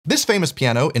This famous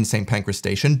piano in St Pancras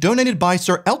station, donated by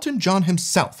Sir Elton John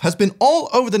himself, has been all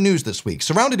over the news this week,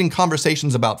 surrounded in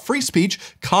conversations about free speech,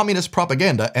 communist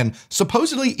propaganda, and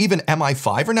supposedly even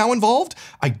MI5 are now involved?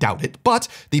 I doubt it, but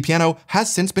the piano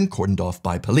has since been cordoned off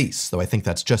by police, though I think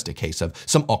that's just a case of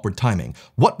some awkward timing.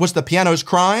 What was the piano's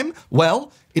crime?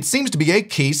 Well, it seems to be a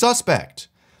key suspect.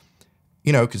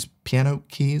 You know, because piano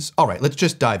keys? All right, let's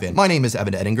just dive in. My name is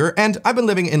Evan Edinger, and I've been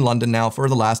living in London now for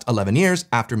the last 11 years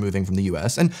after moving from the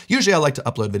US, and usually I like to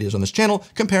upload videos on this channel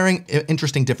comparing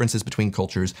interesting differences between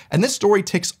cultures, and this story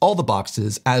ticks all the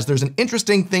boxes as there's an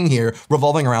interesting thing here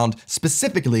revolving around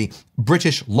specifically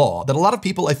British law that a lot of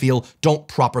people, I feel, don't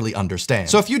properly understand.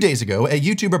 So a few days ago, a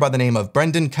YouTuber by the name of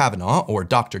Brendan Kavanagh, or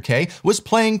Dr. K, was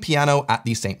playing piano at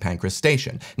the St Pancras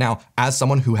station. Now, as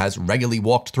someone who has regularly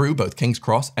walked through both King's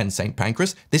Cross and St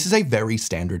Pancras, this is a very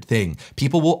standard thing.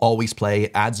 People will always play,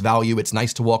 it adds value, it's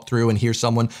nice to walk through and hear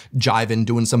someone jiving,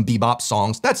 doing some bebop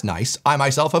songs. That's nice. I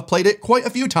myself have played it quite a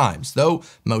few times, though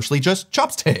mostly just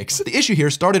chopsticks. The issue here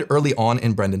started early on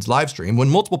in Brendan's livestream when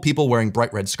multiple people wearing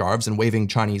bright red scarves and waving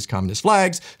Chinese communist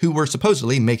flags, who were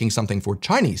supposedly making something for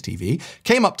Chinese TV,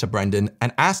 came up to Brendan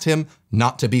and asked him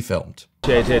not to be filmed.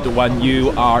 When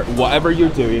you are, whatever you're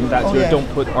doing, that you don't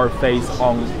put our face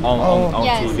on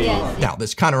TV. Yes. Now,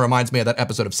 this kind of reminds me of that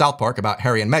episode of South Park about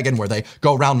Harry and Meghan where they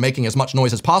go around making as much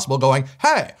noise as possible going,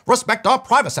 "Hey, respect our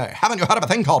privacy. Haven't you heard of a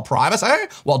thing called privacy?"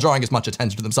 while drawing as much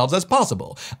attention to themselves as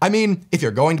possible. I mean, if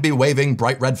you're going to be waving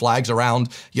bright red flags around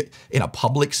in a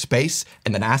public space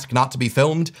and then ask not to be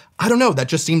filmed, I don't know, that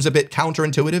just seems a bit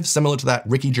counterintuitive, similar to that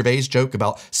Ricky Gervais joke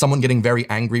about someone getting very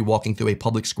angry walking through a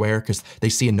public square because they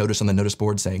see a notice on the notice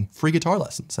board saying free guitar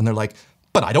lessons. And they're like,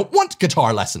 but I don't want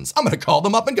guitar lessons. I'm gonna call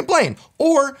them up and complain.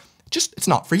 Or just, it's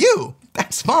not for you.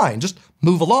 That's fine, just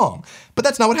move along. But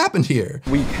that's not what happened here.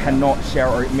 We cannot share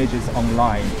our images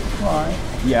online. Why?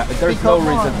 Yeah, there's no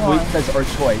reason. That's our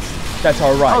choice. That's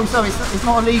our right. Oh, so it's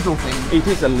not a legal thing? It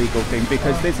is a legal thing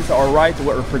because this is our right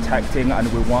we're protecting,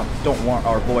 and we don't want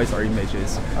our voice or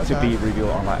images to be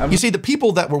revealed online. You see, the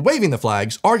people that were waving the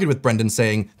flags argued with Brendan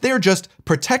saying they're just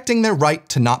protecting their right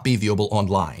to not be viewable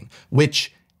online,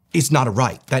 which is not a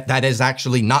right. That is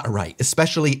actually not a right,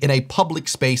 especially in a public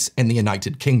space in the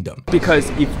United Kingdom. Because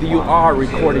if you are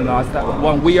recording us, that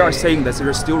when we are saying this,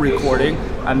 you're still recording,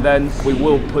 and then we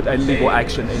will put a legal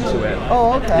action into it.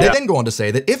 Oh, okay. They then go on to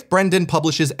say that if Brendan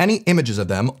publishes any images of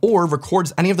them or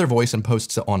records any of their voice and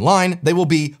posts it online, they will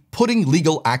be putting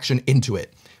legal action into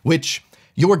it, which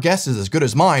your guess is as good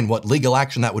as mine what legal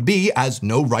action that would be, as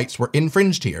no rights were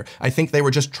infringed here. I think they were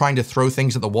just trying to throw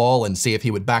things at the wall and see if he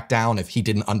would back down if he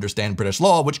didn't understand British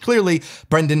law, which clearly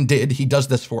Brendan did. He does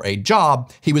this for a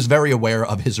job. He was very aware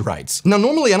of his rights. Now,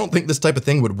 normally I don't think this type of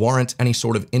thing would warrant any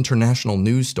sort of international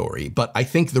news story, but I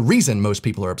think the reason most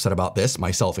people are upset about this,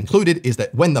 myself included, is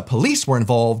that when the police were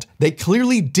involved, they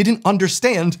clearly didn't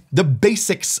understand the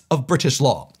basics of British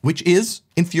law, which is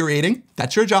infuriating.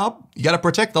 That's your job. You gotta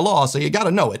protect the law, so you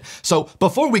gotta know it. So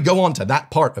before we go on to that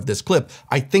part of this clip,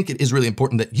 I think it is really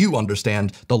important that you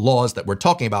understand the laws that we're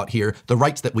talking about here, the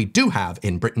rights that we do have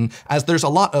in Britain, as there's a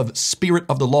lot of spirit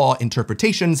of the law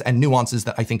interpretations and nuances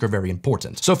that I think are very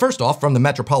important. So first off, from the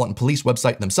Metropolitan Police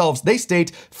website themselves, they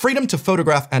state freedom to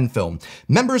photograph and film.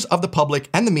 Members of the public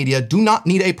and the media do not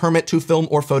need a permit to film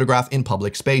or photograph in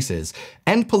public spaces,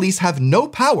 and police have no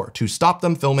power to stop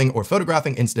them filming or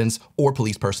photographing incidents or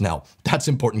police personnel. That's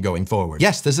important going forward.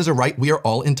 Yes, this is a right we are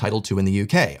all entitled to in the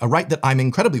UK, a right that I'm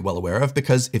incredibly well aware of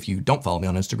because if you don't follow me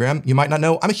on Instagram, you might not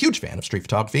know I'm a huge fan of street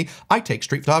photography. I take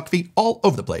street photography all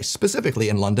over the place, specifically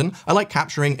in London. I like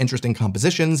capturing interesting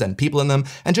compositions and people in them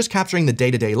and just capturing the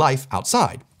day-to-day life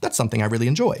outside. That's something I really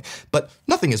enjoy. But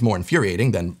nothing is more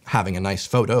infuriating than having a nice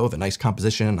photo of a nice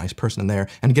composition, a nice person in there,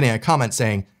 and getting a comment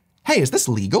saying, "Hey, is this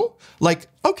legal?" Like,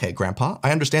 okay, Grandpa,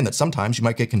 I understand that sometimes you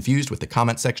might get confused with the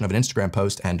comment section of an Instagram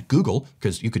post and Google,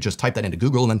 because you could just type that into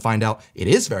Google and then find out it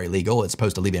is very legal as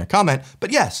opposed to leaving a comment.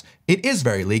 But yes, it is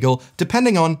very legal,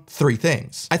 depending on three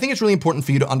things. I think it's really important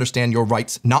for you to understand your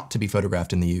rights not to be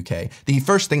photographed in the UK. The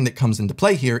first thing that comes into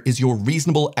play here is your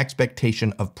reasonable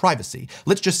expectation of privacy.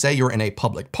 Let's just say you're in a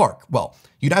public park. Well,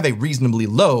 you'd have a reasonably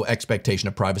low expectation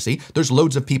of privacy. There's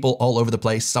loads of people all over the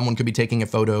place. Someone could be taking a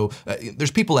photo.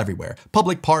 There's people everywhere.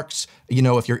 Public parks, you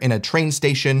know, if you're in a train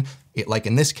station, like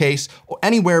in this case, or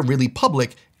anywhere really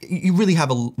public, you really have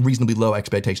a reasonably low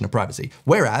expectation of privacy.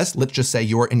 Whereas, let's just say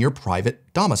you're in your private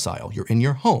domicile, you're in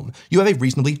your home, you have a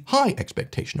reasonably high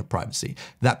expectation of privacy.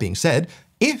 That being said,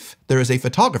 if there is a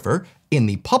photographer in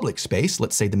the public space,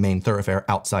 let's say the main thoroughfare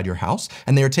outside your house,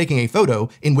 and they are taking a photo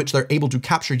in which they're able to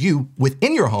capture you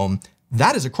within your home,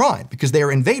 that is a crime because they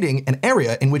are invading an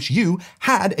area in which you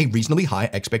had a reasonably high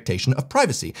expectation of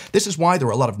privacy. This is why there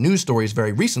were a lot of news stories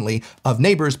very recently of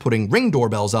neighbors putting Ring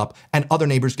doorbells up and other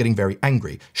neighbors getting very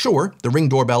angry. Sure, the Ring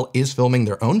doorbell is filming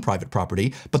their own private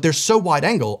property, but they're so wide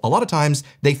angle, a lot of times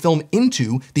they film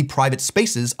into the private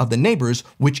spaces of the neighbors,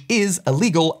 which is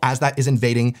illegal as that is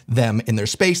invading them in their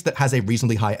space that has a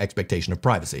reasonably high expectation of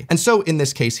privacy. And so in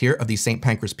this case here of the St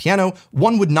Pancras piano,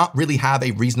 one would not really have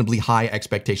a reasonably high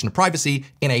expectation of privacy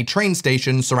in a train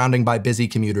station surrounded by busy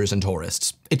commuters and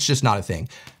tourists. It's just not a thing.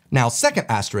 Now, second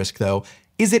asterisk though,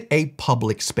 is it a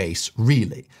public space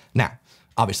really? Now,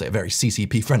 obviously a very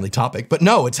CCP friendly topic, but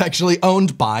no, it's actually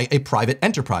owned by a private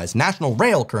enterprise. National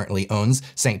Rail currently owns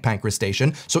St Pancras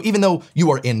Station, so even though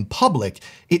you are in public,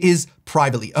 it is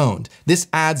privately owned. This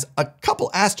adds a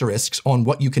couple asterisks on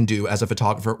what you can do as a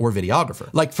photographer or videographer.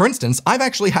 Like for instance, I've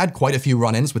actually had quite a few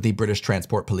run-ins with the British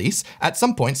Transport Police. At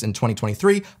some points in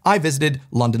 2023, I visited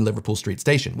London Liverpool Street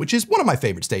Station, which is one of my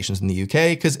favorite stations in the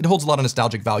UK because it holds a lot of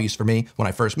nostalgic values for me. When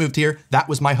I first moved here, that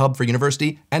was my hub for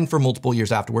university and for multiple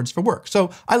years afterwards for work.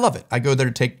 So I love it. I go there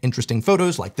to take interesting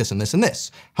photos like this and this and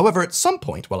this. However, at some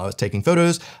point while I was taking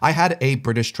photos, I had a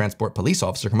British Transport Police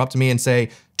officer come up to me and say,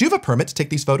 "Do you have a permit to take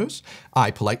these photos?"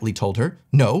 I politely told her,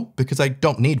 "No, because I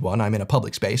don't need one. I'm in a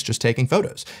public space just taking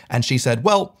photos." And she said,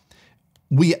 "Well,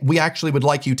 we actually would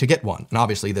like you to get one. And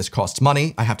obviously this costs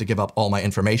money. I have to give up all my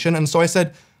information." And so I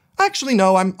said, "Actually,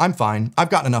 no, I'm fine. I've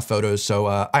gotten enough photos, so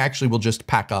I actually will just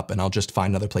pack up and I'll just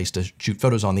find another place to shoot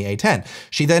photos on the A10.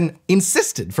 She then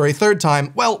insisted for a third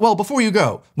time, well, before you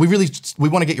go, we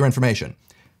want to get your information."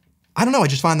 I don't know, I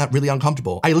just find that really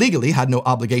uncomfortable. I legally had no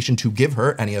obligation to give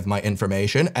her any of my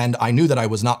information, and I knew that I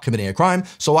was not committing a crime,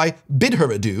 so I bid her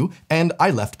adieu, and I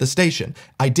left the station.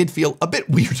 I did feel a bit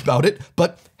weird about it,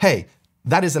 but hey,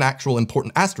 that is an actual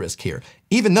important asterisk here.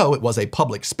 Even though it was a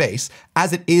public space,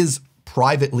 as it is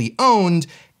privately owned,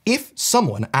 if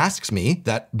someone asks me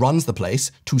that runs the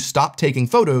place to stop taking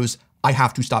photos, I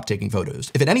have to stop taking photos.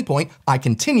 If at any point I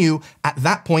continue, at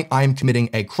that point I am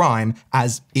committing a crime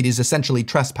as it is essentially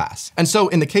trespass. And so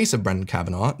in the case of Brendan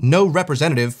Kavanagh, no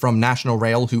representative from National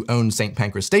Rail who owns St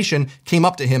Pancras Station came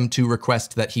up to him to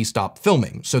request that he stop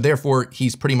filming. So therefore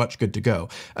he's pretty much good to go.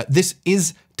 This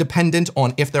is dependent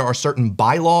on if there are certain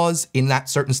bylaws in that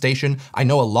certain station. I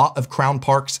know a lot of Crown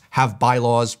parks have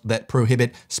bylaws that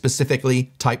prohibit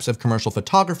specifically types of commercial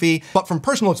photography, but from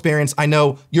personal experience, I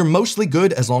know you're mostly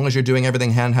good as long as you're doing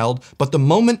everything handheld, but the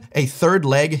moment a third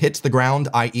leg hits the ground,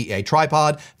 i.e. a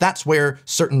tripod, that's where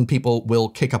certain people will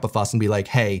kick up a fuss and be like,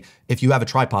 "Hey, if you have a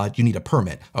tripod, you need a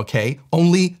permit, okay?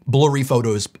 Only blurry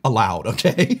photos allowed,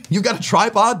 okay? You got a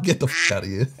tripod? Get the f out of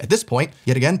here." At this point,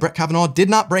 yet again, Brett Kavanaugh did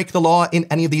not break the law in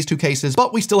any of these two cases,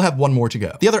 but we still have one more to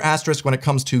go. The other asterisk when it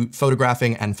comes to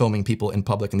photographing and filming people in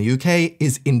public in the UK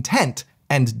is intent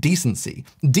and decency.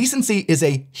 Decency is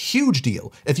a huge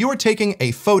deal. If you are taking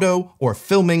a photo or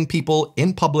filming people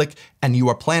in public and you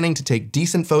are planning to take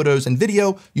decent photos and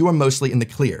video, you are mostly in the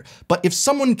clear. But if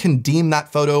someone can deem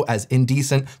that photo as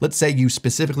indecent, let's say you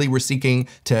specifically were seeking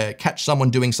to catch someone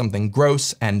doing something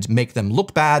gross and make them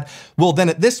look bad, well then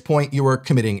at this point you are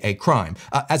committing a crime.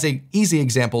 As an easy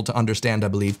example to understand, I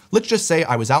believe, let's just say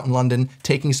I was out in London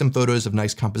taking some photos of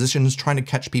nice compositions, trying to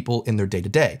catch people in their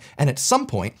day-to-day. And at some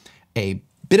point, a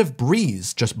bit of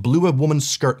breeze just blew a woman's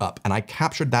skirt up and I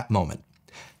captured that moment.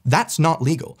 That's not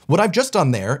legal. What I've just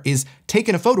done there is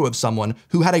taken a photo of someone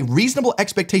who had a reasonable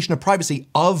expectation of privacy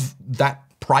of that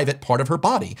private part of her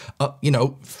body.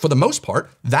 For the most part,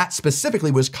 that specifically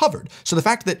was covered. So the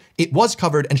fact that it was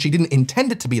covered and she didn't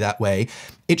intend it to be that way,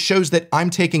 it shows that I'm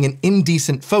taking an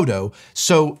indecent photo.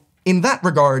 So in that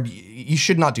regard, you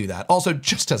should not do that. Also,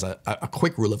 just as a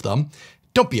quick rule of thumb,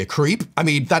 don't be a creep. I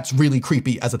mean, that's really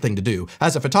creepy as a thing to do.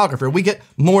 As a photographer, we get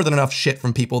more than enough shit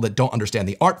from people that don't understand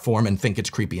the art form and think it's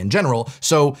creepy in general.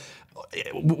 So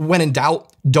when in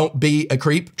doubt, don't be a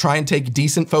creep. Try and take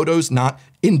decent photos, not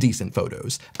indecent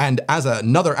photos. And as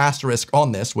another asterisk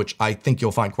on this, which I think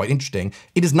you'll find quite interesting,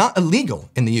 it is not illegal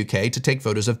in the UK to take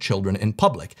photos of children in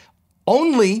public,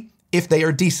 only if they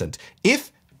are decent.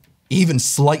 If even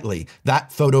slightly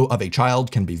that photo of a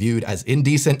child can be viewed as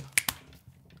indecent,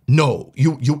 no,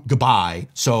 goodbye.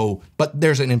 So, but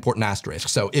there's an important asterisk.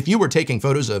 So if you were taking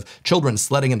photos of children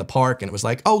sledding in the park and it was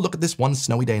like, oh, look at this one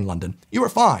snowy day in London, you were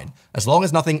fine, as long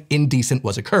as nothing indecent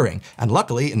was occurring. And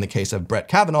luckily, in the case of Brett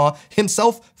Kavanaugh,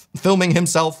 himself filming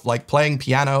himself, like playing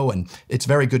piano, and it's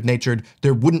very good-natured,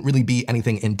 there wouldn't really be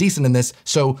anything indecent in this.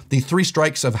 So the three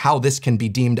strikes of how this can be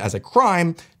deemed as a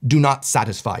crime do not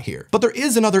satisfy here. But there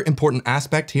is another important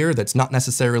aspect here that's not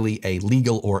necessarily a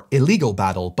legal or illegal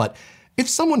battle, but If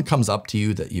someone comes up to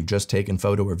you that you've just taken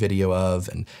photo or video of,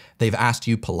 and they've asked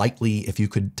you politely if you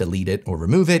could delete it or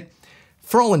remove it,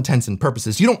 for all intents and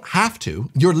purposes, you don't have to.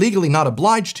 You're legally not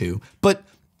obliged to, but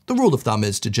the rule of thumb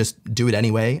is to just do it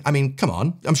anyway. I mean, come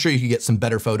on. I'm sure you could get some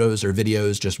better photos or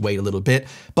videos, just wait a little bit.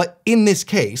 But in this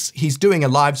case, he's doing a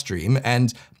live stream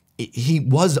and he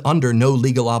was under no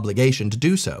legal obligation to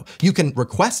do so. You can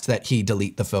request that he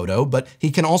delete the photo, but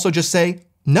he can also just say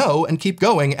no and keep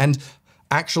going and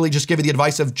actually just give you the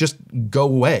advice of just go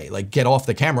away, like get off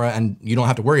the camera and you don't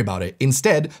have to worry about it.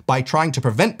 Instead, by trying to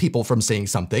prevent people from seeing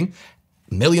something,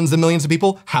 millions and millions of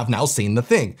people have now seen the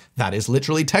thing. That is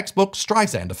literally textbook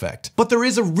Streisand effect. But there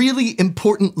is a really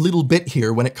important little bit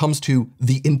here when it comes to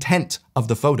the intent of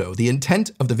the photo, the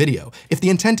intent of the video. If the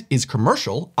intent is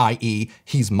commercial, i.e.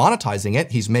 he's monetizing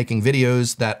it, he's making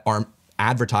videos that aren't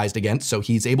advertised against, so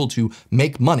he's able to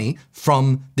make money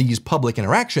from these public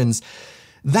interactions,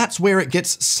 that's where it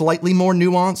gets slightly more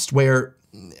nuanced, where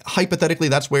hypothetically,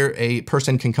 that's where a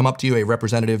person can come up to you, a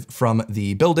representative from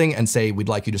the building, and say, we'd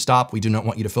like you to stop. We do not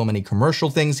want you to film any commercial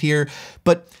things here.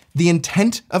 But the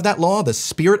intent of that law, the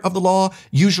spirit of the law,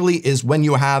 usually is when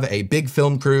you have a big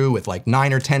film crew with like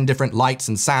 9 or 10 different lights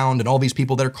and sound and all these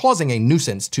people that are causing a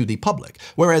nuisance to the public.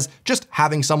 Whereas just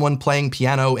having someone playing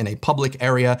piano in a public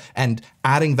area and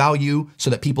adding value so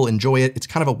that people enjoy it, it's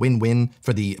kind of a win-win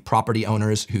for the property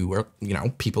owners who are,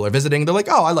 people are visiting. They're like,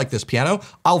 oh, I like this piano.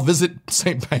 I'll visit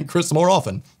St Pancras more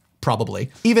often. Probably.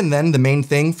 Even then, the main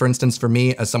thing, for instance, for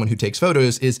me as someone who takes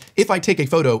photos is if I take a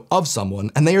photo of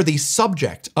someone and they are the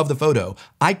subject of the photo,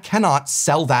 I cannot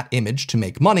sell that image to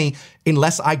make money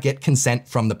unless I get consent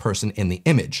from the person in the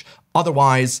image.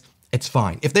 Otherwise, it's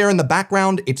fine. If they're in the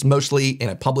background, it's mostly in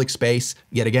a public space.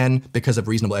 Yet again, because of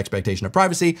reasonable expectation of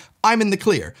privacy, I'm in the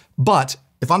clear. But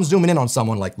if I'm zooming in on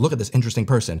someone like, look at this interesting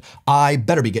person, I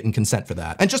better be getting consent for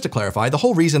that. And just to clarify, the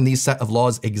whole reason these set of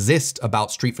laws exist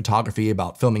about street photography,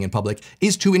 about filming in public,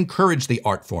 is to encourage the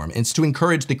art form. It's to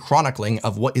encourage the chronicling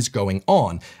of what is going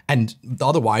on. And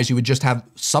otherwise, you would just have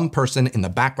some person in the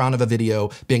background of a video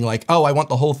being like, oh, I want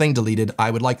the whole thing deleted. I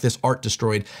would like this art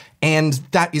destroyed. And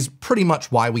that is pretty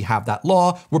much why we have that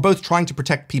law. We're both trying to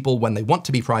protect people when they want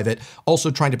to be private,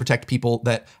 also trying to protect people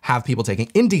that have people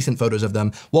taking indecent photos of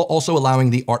them, while also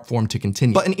allowing the art form to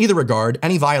continue. But in either regard,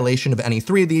 any violation of any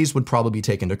 3 of these would probably be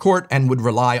taken to court and would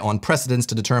rely on precedents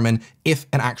to determine if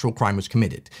an actual crime was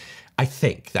committed. I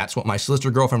think that's what my solicitor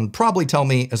girlfriend would probably tell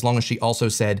me, as long as she also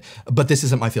said, but this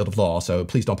isn't my field of law, so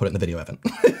please don't put it in the video, Evan.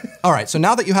 All right, so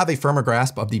now that you have a firmer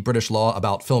grasp of the British law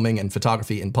about filming and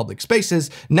photography in public spaces,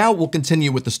 now we'll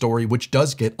continue with the story, which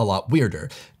does get a lot weirder.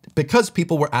 Because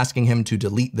people were asking him to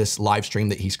delete this live stream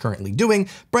that he's currently doing,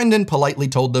 Brendan politely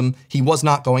told them he was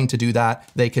not going to do that.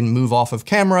 They can move off of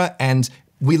camera, and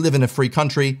we live in a free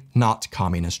country, not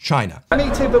communist China.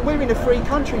 Me too, but we're in a free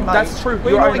country, mate. That's true.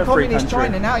 We're not in communist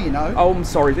China now, you know. Oh, I'm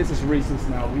sorry. This is racist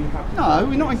now. No,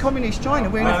 we're not in communist China.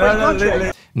 We're in a free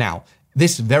country. Now,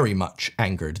 this very much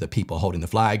angered the people holding the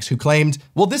flags who claimed,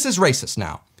 well, this is racist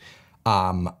now.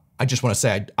 I just want to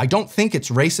say, I don't think it's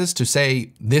racist to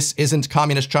say this isn't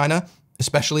communist China,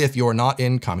 especially if you're not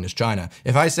in communist China.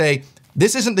 If I say,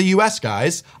 this isn't the US,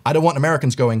 guys, I don't want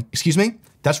Americans going, excuse me?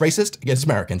 That's racist against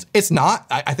Americans. It's not.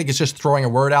 I think it's just throwing a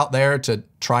word out there to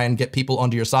try and get people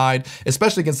onto your side,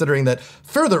 especially considering that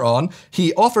further on,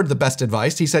 he offered the best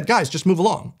advice. He said, guys, just move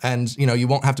along and you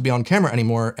won't have to be on camera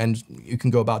anymore and you can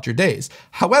go about your days.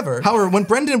 However, when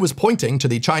Brendan was pointing to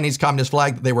the Chinese communist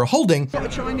flag that they were holding, Got a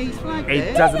Chinese flag there?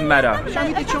 It doesn't matter. Show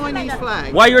me the Chinese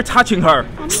flag. Why you're touching her?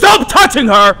 Stop touching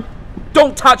her!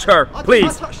 Don't touch her,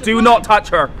 please. Do not touch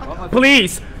her.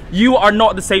 Please, you are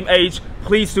not the same age.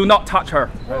 Please do not touch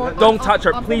her. Don't touch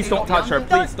her. Please don't touch her.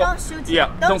 Please don't.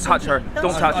 Yeah, don't touch her.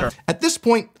 Don't touch her. At this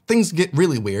point, things get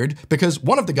really weird because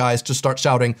one of the guys just starts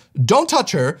shouting, don't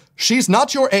touch her. She's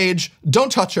not your age.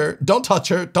 Don't touch her. Don't touch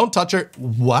her. Don't touch her.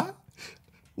 What?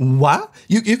 What?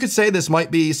 You could say this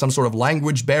might be some sort of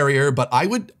language barrier, but I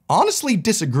would honestly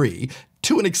disagree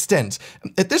to an extent.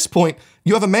 At this point,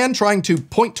 you have a man trying to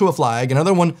point to a flag,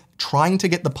 another one trying to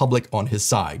get the public on his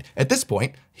side. At this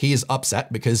point, he is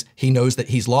upset because he knows that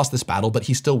he's lost this battle, but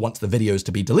he still wants the videos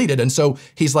to be deleted. And so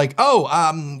he's like, oh,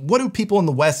 what do people in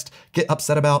the West get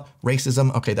upset about?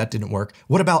 Racism? Okay, that didn't work.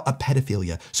 What about a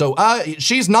pedophilia? So,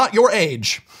 she's not your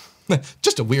age.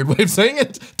 Just a weird way of saying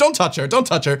it. Don't touch her, don't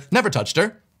touch her. Never touched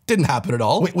her. Didn't happen at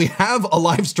all. We have a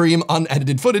live stream,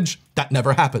 unedited footage. That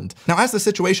never happened. Now, as the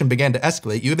situation began to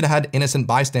escalate, you even had innocent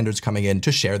bystanders coming in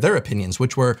to share their opinions,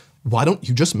 which were, why don't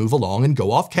you just move along and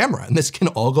go off camera and this can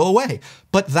all go away?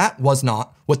 But that was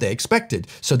not what they expected.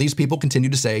 So these people continue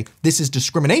to say, this is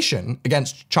discrimination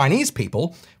against Chinese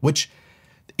people, which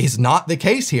is not the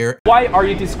case here. Why are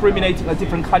you discriminating a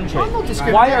different country? I'm not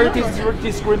discriminating. Why are you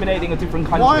discriminating a different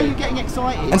country? Why are you getting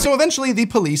excited? And so eventually the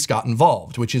police got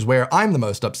involved, which is where I'm the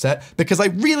most upset, because I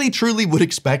really truly would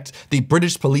expect the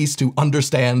British police to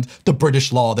understand the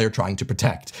British law they're trying to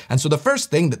protect. And so the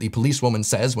first thing that the policewoman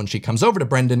says when she comes over to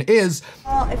Brendan is,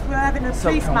 "Oh, if we're having a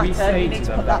police matter, you need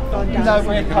to put that phone down." No,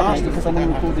 we're public because I'm going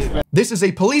to record this. "This is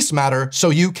a police matter, so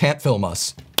you can't film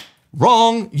us."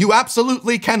 Wrong. You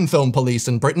absolutely can film police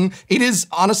in Britain. It is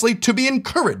honestly to be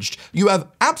encouraged. You have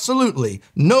absolutely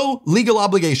no legal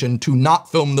obligation to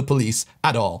not film the police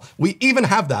at all. We even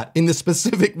have that in the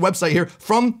specific website here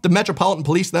from the Metropolitan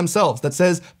Police themselves that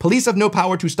says police have no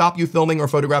power to stop you filming or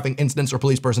photographing incidents or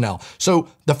police personnel. So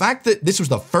the fact that this was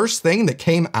the first thing that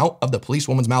came out of the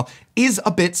policewoman's mouth is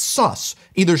a bit sus.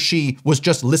 Either she was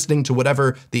just listening to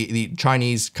whatever the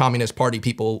Chinese Communist Party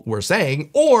people were saying,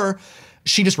 or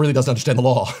she just really doesn't understand the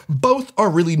law. Both are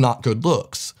really not good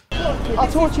looks.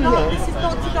 I'll talk to you here. This is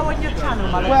not to go on your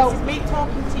channel, my Well- love. This is me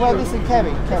talking to you. Well, listen,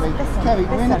 Kerry,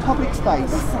 we're in a public space.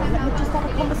 Listen, let me just have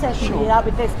a conversation with you without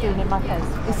with this doing in my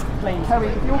face. Please. Kerry,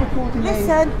 if you're recording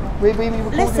Listen. me, we're recording all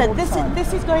Listen, the time.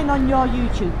 this is going on your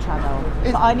YouTube channel,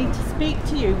 Is- but I need to speak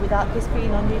to you without this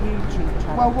being on your YouTube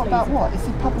channel. Well, what please. about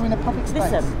what? We're in a public space.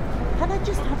 Listen, can I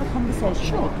just have a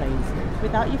conversation with you, please?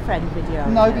 Without your friend video.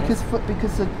 No, because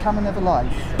the camera never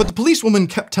lies. But the policewoman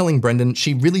kept telling Brendan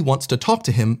she really wants to talk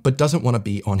to him, but doesn't want to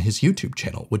be on his YouTube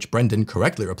channel, which Brendan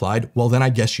correctly replied, "Well, then I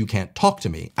guess you can't talk to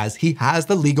me," as he has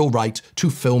the legal right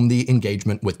to film the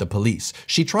engagement with the police.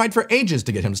 She tried for ages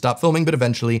to get him to stop filming, but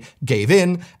eventually gave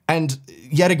in, and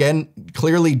yet again,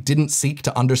 clearly didn't seek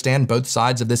to understand both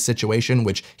sides of this situation,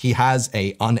 which he has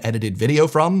a unedited video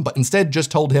from, but instead just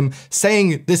told him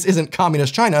saying this isn't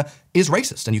communist China is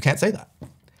racist, and you can't say that.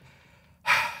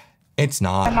 It's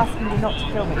not. I'm asking you not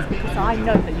to film it because I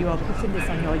know that you are putting this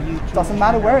on your YouTube. Doesn't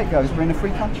matter where it goes, we're in a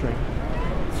free country.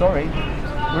 Sorry,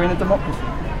 we're in a democracy.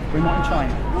 We're not in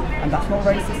China. And that's not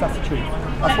racist, that's the truth.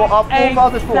 That's what our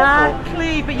forefathers fought for.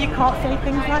 Exactly, but you can't say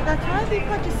things like that either. You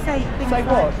can't just say things Say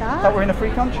like what? that. That we're in a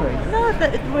free country. No,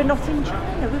 that we're not in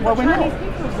China. We've Well, got we're Chinese not.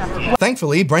 people example.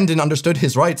 Thankfully, Brendan understood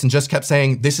his rights and just kept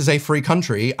saying, "This is a free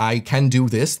country. I can do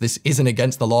this. This isn't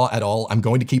against the law at all. I'm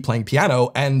going to keep playing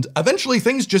piano." And eventually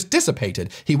things just dissipated.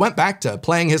 He went back to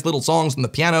playing his little songs on the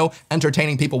piano,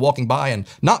 entertaining people walking by and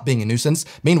not being a nuisance.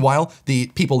 Meanwhile, the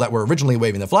people that were originally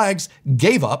waving the flags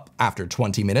gave up after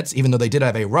 20 minutes, even though they did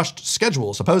have a rushed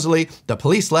schedule, supposedly. The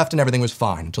police left and everything was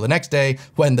fine until the next day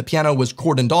when the piano was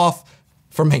cordoned off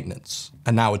for maintenance,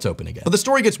 and now it's open again. But the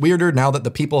story gets weirder now that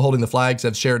the people holding the flags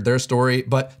have shared their story,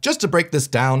 but just to break this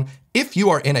down, if you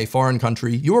are in a foreign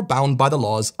country, you are bound by the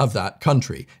laws of that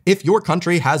country. If your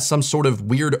country has some sort of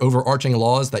weird overarching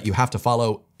laws that you have to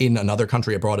follow in another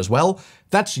country abroad as well,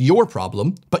 that's your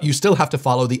problem, but you still have to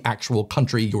follow the actual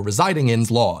country you're residing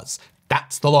in's laws.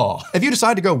 That's the law. If you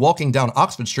decide to go walking down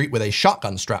Oxford Street with a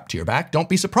shotgun strapped to your back, don't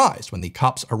be surprised when the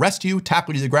cops arrest you,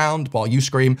 tackle you to the ground while you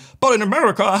scream, "But in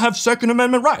America, I have Second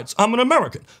Amendment rights. I'm an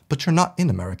American." But you're not in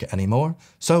America anymore,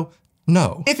 so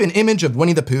no. If an image of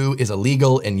Winnie the Pooh is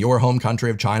illegal in your home country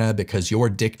of China because your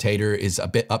dictator is a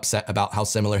bit upset about how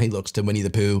similar he looks to Winnie the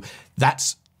Pooh,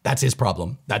 that's his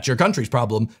problem. That's your country's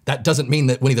problem. That doesn't mean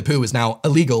that Winnie the Pooh is now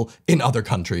illegal in other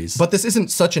countries. But this isn't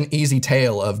such an easy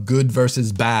tale of good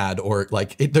versus bad, or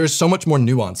there's so much more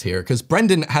nuance here, because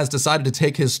Brendan has decided to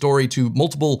take his story to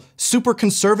multiple super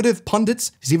conservative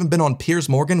pundits. He's even been on Piers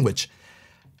Morgan, which,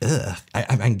 I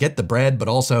can get the bread, but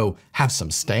also have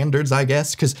some standards, I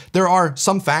guess, because there are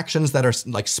some factions that are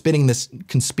like spinning this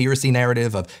conspiracy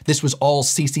narrative of this was all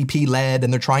CCP led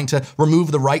and they're trying to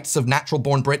remove the rights of natural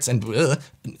born Brits, and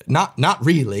not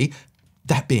really.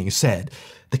 That being said,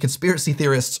 the conspiracy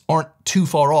theorists aren't too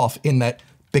far off in that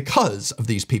because of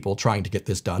these people trying to get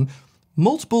this done,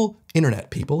 multiple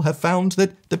internet people have found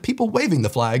that the people waving the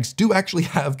flags do actually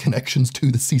have connections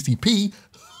to the CCP.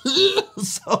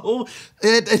 So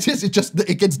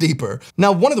it gets deeper.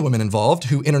 Now, one of the women involved,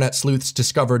 who internet sleuths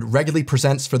discovered regularly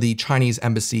presents for the Chinese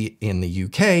embassy in the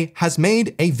UK, has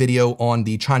made a video on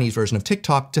the Chinese version of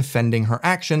TikTok defending her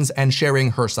actions and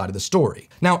sharing her side of the story.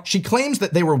 Now, she claims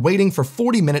that they were waiting for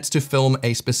 40 minutes to film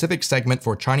a specific segment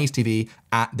for Chinese TV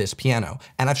at this piano.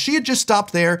 And if she had just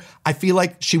stopped there, I feel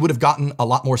like she would have gotten a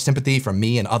lot more sympathy from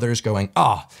me and others going,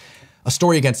 a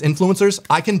story against influencers,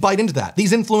 I can bite into that.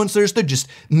 These influencers, they're just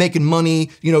making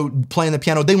money, playing the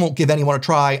piano. They won't give anyone a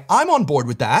try. I'm on board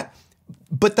with that.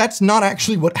 But that's not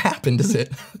actually what happened, is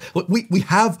it? We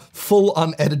have full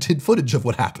unedited footage of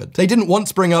what happened. They didn't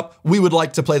once bring up, "We would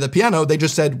like to play the piano." They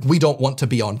just said, "We don't want to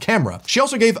be on camera." She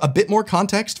also gave a bit more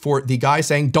context for the guy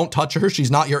saying, "Don't touch her, she's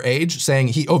not your age," saying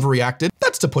he overreacted.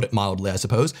 That's to put it mildly, I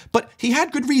suppose, but he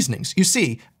had good reasonings. You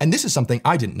see, and this is something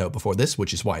I didn't know before this,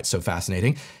 which is why it's so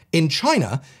fascinating. In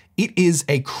China, it is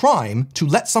a crime to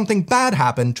let something bad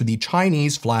happen to the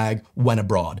Chinese flag when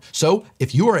abroad. So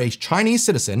if you are a Chinese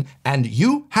citizen and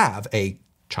you have a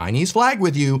Chinese flag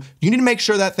with you, you need to make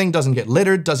sure that thing doesn't get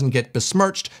littered, doesn't get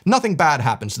besmirched, nothing bad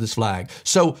happens to this flag.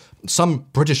 So some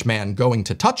British man going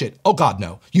to touch it, oh God,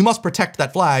 no. You must protect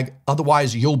that flag,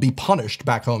 otherwise you'll be punished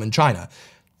back home in China.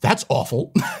 That's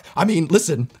awful. I mean,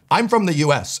 listen, I'm from the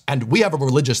US and we have a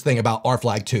religious thing about our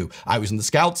flag too. I was in the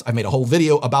Scouts, I made a whole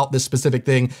video about this specific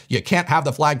thing. You can't have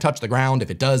the flag touch the ground.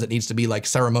 If it does, it needs to be like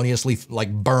ceremoniously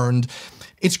like burned.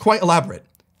 It's quite elaborate.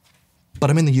 But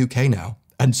I'm in the UK now,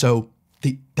 and so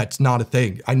that's not a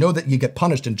thing. I know that you get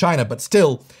punished in China, but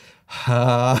still,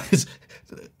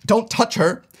 don't touch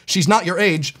her. She's not your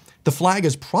age. The flag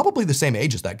is probably the same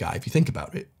age as that guy, if you think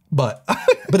about it. But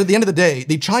at the end of the day,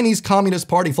 the Chinese Communist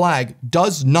Party flag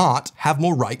does not have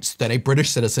more rights than a British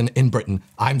citizen in Britain.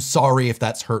 I'm sorry if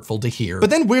that's hurtful to hear.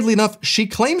 But then weirdly enough, she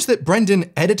claims that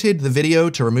Brendan edited the video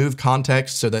to remove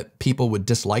context so that people would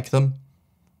dislike them.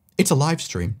 It's a live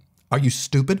stream. Are you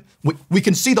stupid? We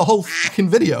can see the whole fucking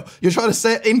video. You're trying to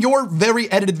say in your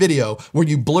very edited video where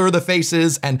you blur the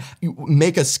faces and you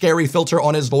make a scary filter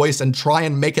on his voice and try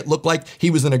and make it look like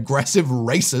he was an aggressive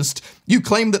racist. You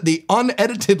claim that the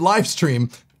unedited live stream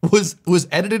was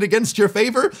edited against your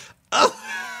favor?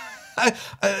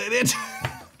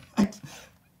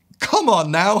 Come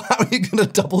on now, how are you gonna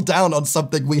double down on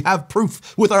something we have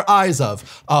proof with our eyes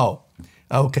of? Oh.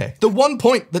 Okay. The one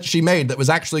point that she made that was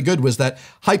actually good was that,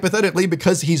 hypothetically,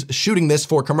 because he's shooting this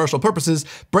for commercial purposes,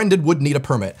 Brendan would need a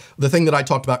permit, the thing that I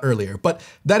talked about earlier. But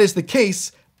that is the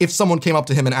case. If someone came up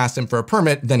to him and asked him for a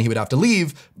permit, then he would have to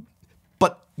leave.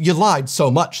 But you lied so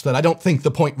much that I don't think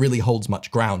the point really holds much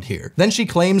ground here. Then she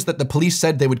claims that the police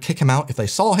said they would kick him out if they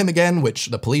saw him again, which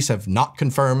the police have not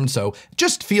confirmed, so it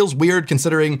just feels weird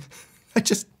considering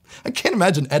I can't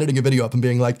imagine editing a video up and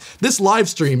being like, this live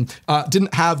stream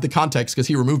didn't have the context because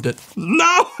he removed it.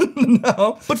 No,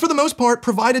 no. But for the most part,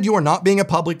 provided you are not being a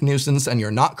public nuisance and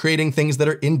you're not creating things that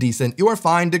are indecent, you are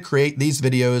fine to create these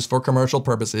videos for commercial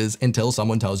purposes until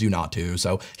someone tells you not to.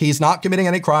 So he's not committing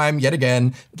any crime yet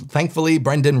again. Thankfully,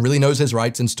 Brendan really knows his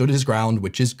rights and stood his ground,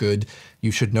 which is good.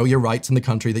 You should know your rights in the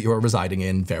country that you are residing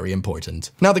in, very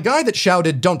important. Now, the guy that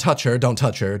shouted, don't touch her, don't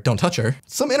touch her, don't touch her,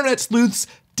 some internet sleuths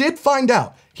did find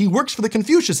out he works for the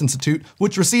Confucius Institute,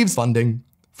 which receives funding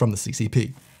from the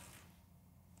CCP.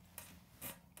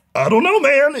 I don't know,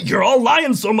 man. You're all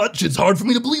lying so much, it's hard for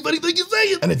me to believe anything you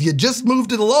say. And if you just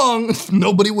moved it along,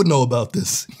 nobody would know about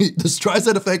this. The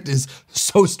Streisand effect is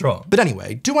so strong. But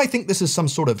anyway, do I think this is some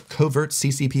sort of covert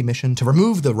CCP mission to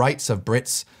remove the rights of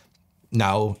Brits?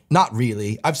 No, not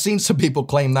really. I've seen some people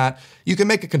claim that. You can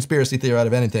make a conspiracy theory out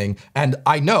of anything. And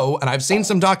I know, and I've seen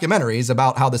some documentaries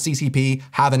about how the CCP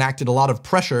have enacted a lot of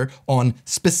pressure on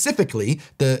specifically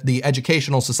the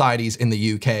educational societies in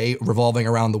the UK revolving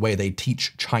around the way they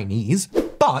teach Chinese.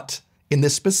 But in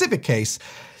this specific case,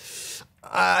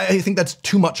 I think that's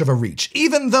too much of a reach.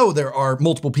 Even though there are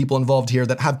multiple people involved here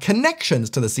that have connections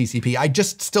to the CCP, I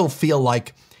just still feel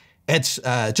like it's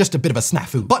just a bit of a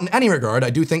snafu. But in any regard, I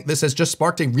do think this has just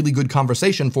sparked a really good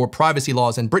conversation for privacy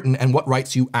laws in Britain and what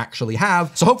rights you actually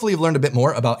have. So hopefully you've learned a bit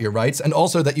more about your rights and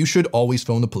also that you should always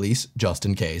phone the police just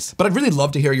in case. But I'd really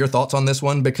love to hear your thoughts on this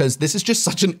one because this is just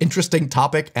such an interesting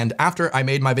topic. And after I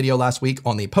made my video last week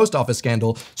on the post office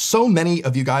scandal, so many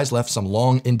of you guys left some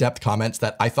long, in-depth comments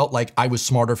that I felt like I was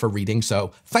smarter for reading.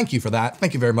 So thank you for that.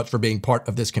 Thank you very much for being part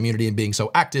of this community and being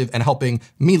so active and helping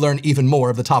me learn even more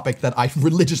of the topic that I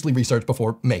religiously research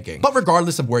before making. But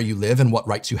regardless of where you live and what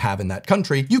rights you have in that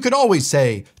country, you could always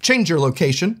say, change your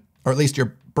location, or at least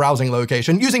your browsing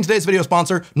location, using today's video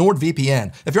sponsor,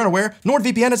 NordVPN. If you're unaware,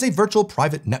 NordVPN is a virtual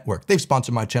private network. They've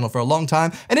sponsored my channel for a long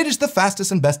time, and it is the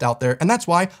fastest and best out there, and that's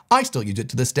why I still use it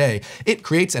to this day. It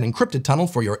creates an encrypted tunnel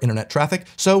for your internet traffic,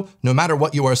 so no matter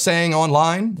what you are saying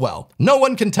online, well, no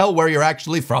one can tell where you're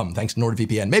actually from, thanks to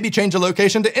NordVPN. Maybe change your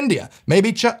location to India.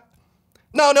 Maybe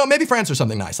No, maybe France or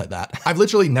something nice like that. I've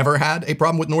literally never had a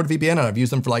problem with NordVPN and I've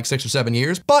used them for like 6 or 7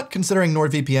 years, but considering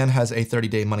NordVPN has a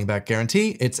 30-day money-back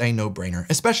guarantee, it's a no-brainer,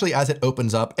 especially as it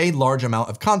opens up a large amount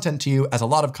of content to you, as a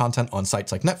lot of content on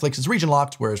sites like Netflix is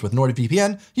region-locked, whereas with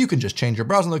NordVPN, you can just change your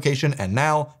browsing location and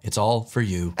now it's all for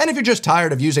you. And if you're just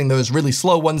tired of using those really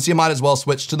slow ones, you might as well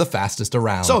switch to the fastest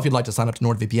around. So if you'd like to sign up to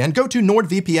NordVPN, go to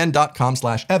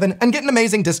nordvpn.com/Evan and get an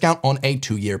amazing discount on a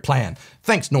 2-year plan.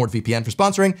 Thanks NordVPN for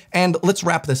sponsoring, and let's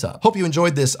wrap this up. Hope you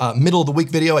enjoyed this middle of the week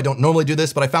video. I don't normally do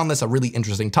this, but I found this a really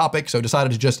interesting topic, so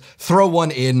decided to just throw one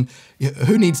in.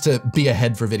 Who needs to be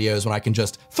ahead for videos when I can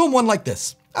just film one like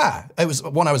this? It was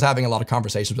one I was having a lot of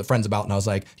conversations with friends about, and I was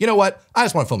like, you know what? I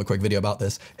just want to film a quick video about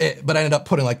this. But I ended up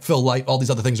putting like Phil Light, all these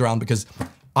other things around because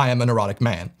I am a neurotic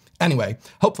man. Anyway,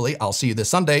 hopefully I'll see you this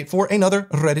Sunday for another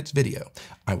Reddit video.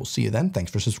 I will see you then.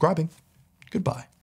 Thanks for subscribing. Goodbye.